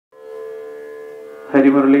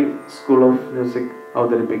Harimurali School of Music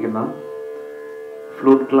അവതരിപ്പിക്കുന്ന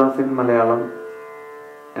flute class in Malayalam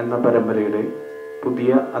എന്ന പരമ്പരയുടെ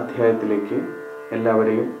പുതിയ അധ്യായത്തിലേക്ക്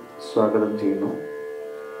എല്ലാവരെയും സ്വാഗതം ചെയ്യുന്നു.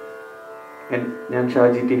 ഞാൻ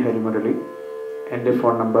ഷാജി ടി ഹരിമുരളി. എൻ്റെ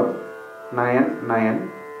ഫോൺ നമ്പർ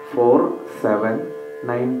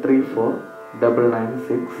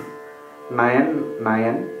 9947934996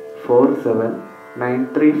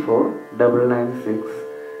 9947934996.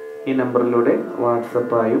 ഈ നമ്പറിലൂടെ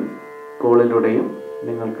വാട്സപ്പായും കോളിലൂടെയും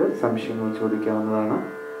നിങ്ങൾക്ക് സംശയങ്ങൾ ചോദിക്കാവുന്നതാണ്.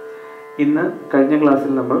 ഇന്ന് കഴിഞ്ഞ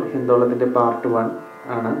ക്ലാസ്സിൽ നമ്മൾ ഹിന്ദോളത്തിൻ്റെ പാർട്ട് 1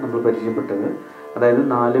 ആണ് നമ്മൾ പരിചയപ്പെട്ടത്. അതായത്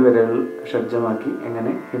 4 വരകൾ ഷഡ്ജമാക്കി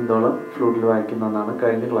എങ്ങനെ ഹിന്ദോളം ഫ്ലൂട്ടിൽ വായിക്കുന്നതെന്നാണ്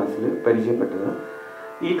കഴിഞ്ഞ ക്ലാസ്സിൽ പരിചയപ്പെട്ടത്.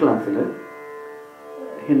 ഈ ക്ലാസ്സിൽ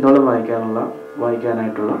ഹിന്ദോളം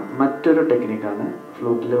വായിക്കാനായിട്ടുള്ള മറ്റൊരു ടെക്നിക്കാണ്,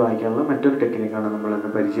 ഫ്ലൂട്ടിൽ വായിക്കാനുള്ള മറ്റൊരു ടെക്നിക്കാണ് നമ്മളിന്ന്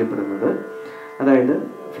പരിചയപ്പെടുന്നത്. അതായത്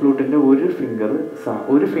ഫ്ലൂട്ടിൻ്റെ ഒരു ഫിംഗർ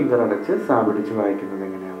അടച്ച് സാ പിടിച്ച് വായിക്കുന്നത്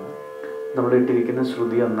എങ്ങനെയാണ്. നമ്മൾ ഇട്ടിരിക്കുന്ന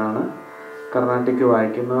ശ്രുതി ഒന്നാണ്. കർണാട്ടിക്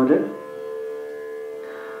വായിക്കുന്നവർ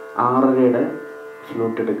 6.5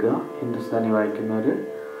 ഫ്ലൂട്ട് എടുക്കുക, ഹിന്ദുസ്ഥാനി വായിക്കുന്നവർ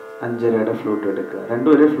 5.5 ഫ്ലൂട്ട് എടുക്കുക. രണ്ടും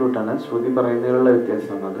ഒരേ ഫ്ലൂട്ടാണ്, ശ്രുതി പറയുന്നതിലുള്ള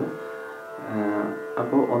വ്യത്യാസമാണത്.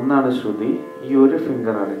 അപ്പോൾ ഒന്നാണ് ശ്രുതി, ഈ ഒരു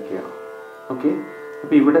ഫിംഗർ അടയ്ക്കുക. ഓക്കെ,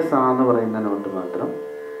 അപ്പോൾ ഇവിടെ സാ എന്ന് പറയുന്ന നോട്ട് മാത്രം.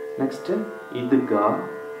 നെക്സ്റ്റ് ഇത് ഗ,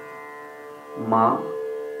 മ,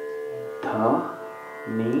 ധ,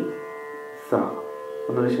 നി, സ.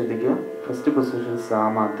 ഒന്നുകൂടി ശ്രദ്ധിക്കുക. ഫസ്റ്റ് പൊസിഷൻ സാ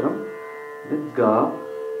മാത്രം. ഇത് ഗ,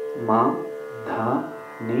 മ, ധ,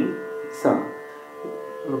 നി, സ.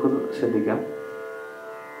 നമുക്കൊന്ന് ശ്രദ്ധിക്കാം.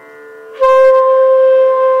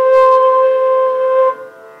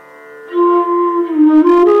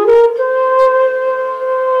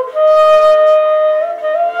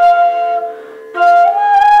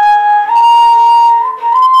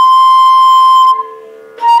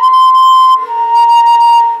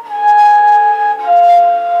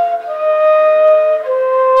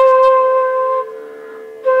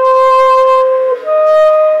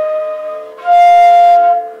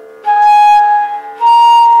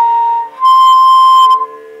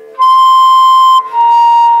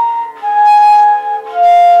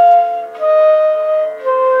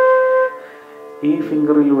 ഈ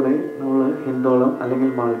ഫിംഗറിലൂടെ നമ്മൾ ഹിന്ദോളം അല്ലെങ്കിൽ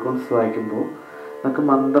മാൾക്കോൺസ് വായിക്കുമ്പോൾ നമുക്ക്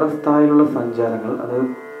മന്ത്രസ്ഥായിലുള്ള സഞ്ചാരങ്ങൾ, അതായത്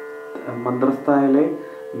മന്ത്രസ്ഥായിലെ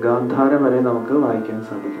ഗാന്ധാരം വരെ നമുക്ക് വായിക്കാൻ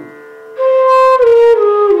സാധിക്കും.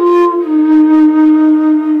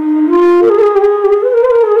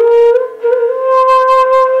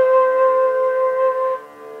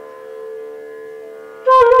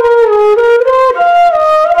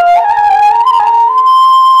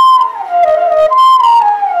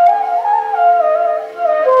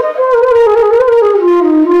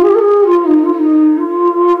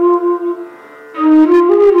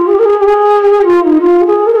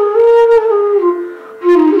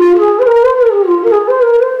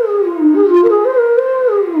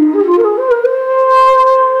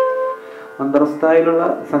 മന്ത്രസ്ഥായിലുള്ള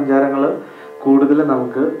സഞ്ചാരങ്ങൾ കൂടുതൽ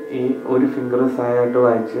നമുക്ക് ഈ ഒരു ഫിംഗർ സായായിട്ട്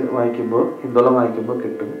വായിക്കുമ്പോൾ ഹിന്ദോളം വായിക്കുമ്പോൾ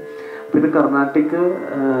കിട്ടും. അപ്പം ഇത് കർണാട്ടിക്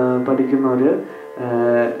പഠിക്കുന്നവർ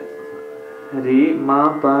രി, മ,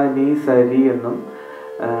 പ, നി, സരി എന്നും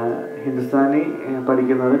ഹിന്ദുസ്ഥാനി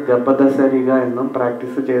പഠിക്കുന്നവർ ഗപദ സരിഗ എന്നും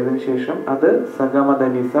പ്രാക്ടീസ് ചെയ്തതിന് ശേഷം അത്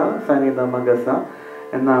സഗമദനിസ സനിധമഗസ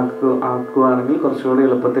ആക്കുകയാണെങ്കിൽ കുറച്ചുകൂടി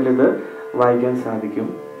എളുപ്പത്തിൽ ഇത് വായിക്കാൻ സാധിക്കും.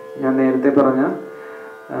 ഞാൻ നേരത്തെ പറഞ്ഞ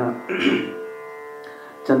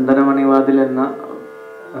ചന്ദനമണിവാതിൽ എന്ന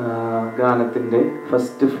ഗാനത്തിൻ്റെ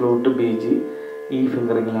ഫസ്റ്റ് ഫ്ലൂട്ട് ബീജി ഈ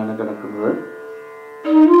ഫിംഗറിങ്ങിലാണ് കിടക്കുന്നത്.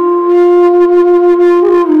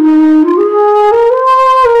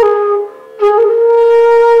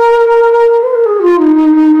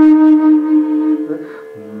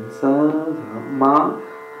 മ,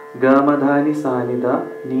 ഗമധാനി, സാനിധ,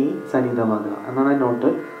 നീ, സനിധമഗ എന്നാണ് നോട്ട്.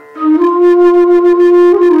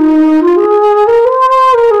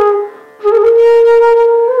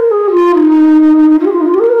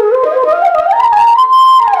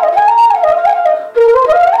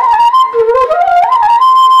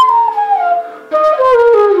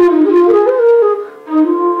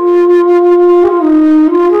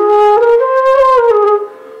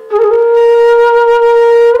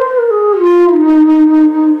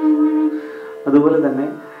 അതുപോലെ തന്നെ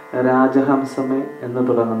രാജഹംസമേ എന്ന്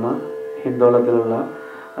തുടങ്ങുന്ന ഹിന്ദോളത്തിലുള്ള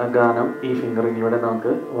ഗാനം ഈ ഫിംഗറിങ്ങിലൂടെ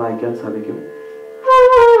നമുക്ക് വായിക്കാൻ സാധിക്കും.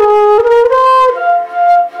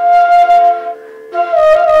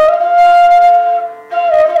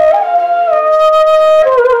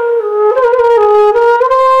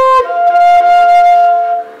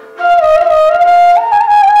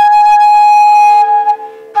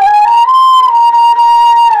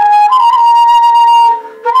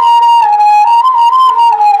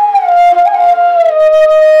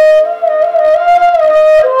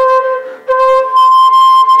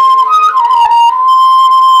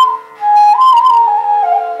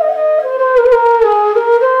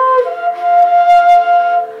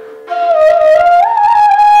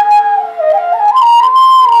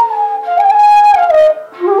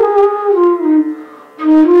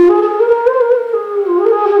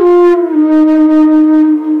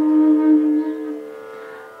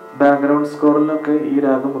 ബാക്ക്ഗ്രൗണ്ട് സ്കോറിലൊക്കെ ഈ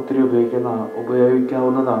രാഗം ഒത്തിരി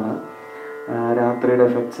ഉപയോഗിക്കാവുന്നതാണ്. രാത്രിയുടെ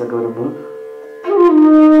എഫക്ട്സ് ഒക്കെ വരുമ്പോൾ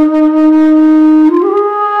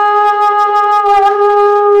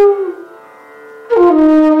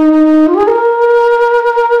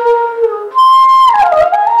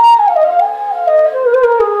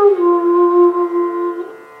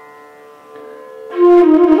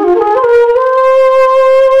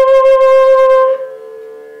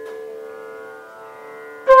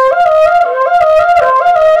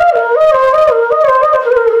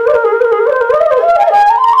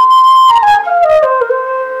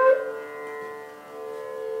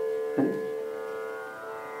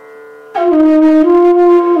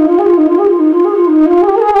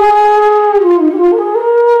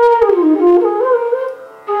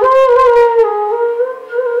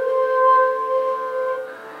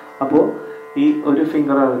അപ്പോൾ ഈ ഒരു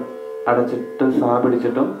ഫിംഗർ അടച്ചിട്ട് സാ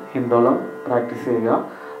പിടിച്ചിട്ടും ഹിന്ദോളം പ്രാക്ടീസ് ചെയ്യുക.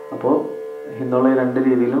 അപ്പോൾ ഹിന്ദോളം ഈ രണ്ട്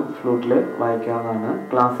രീതിയിലും ഫ്ലൂട്ടിൽ വായിക്കാവുന്നതാണ്.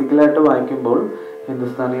 ക്ലാസിക്കലായിട്ട് വായിക്കുമ്പോൾ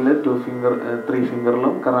ഹിന്ദുസ്ഥാനിയിൽ 3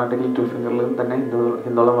 ഫിംഗറിലും കർണാടകയിൽ 2 ഫിംഗറിലും തന്നെ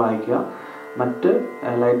ഹിന്ദോളം വായിക്കുക. മറ്റ്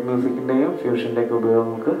ലൈറ്റ് മ്യൂസിക്കിൻ്റെയും ഫ്യൂഷൻ്റെയൊക്കെ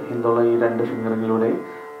ഉപയോഗങ്ങൾക്ക് ഹിന്ദോളം ഈ 2 ഫിംഗറിലൂടെ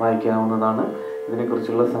വായിക്കാവുന്നതാണ്.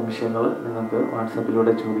 ഇതിനെക്കുറിച്ചുള്ള സംശയങ്ങൾ നിങ്ങൾക്ക്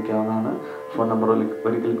വാട്സപ്പിലൂടെ ചോദിക്കാവുന്നതാണ്. ഫോൺ നമ്പർ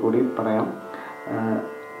ഒരിക്കൽ കൂടി പറയാം: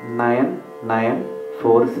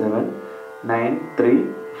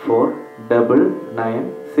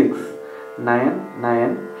 9947934996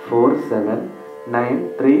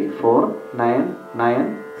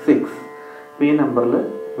 9947934996 ഈ നമ്പറിൽ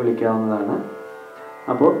വിളിക്കാവുന്നതാണ്.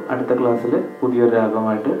 അപ്പോൾ അടുത്ത ക്ലാസ്സിൽ പുതിയൊരു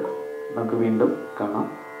രാഗമായിട്ട് നമുക്ക് വീണ്ടും കാണാം.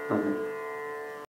 നന്ദി.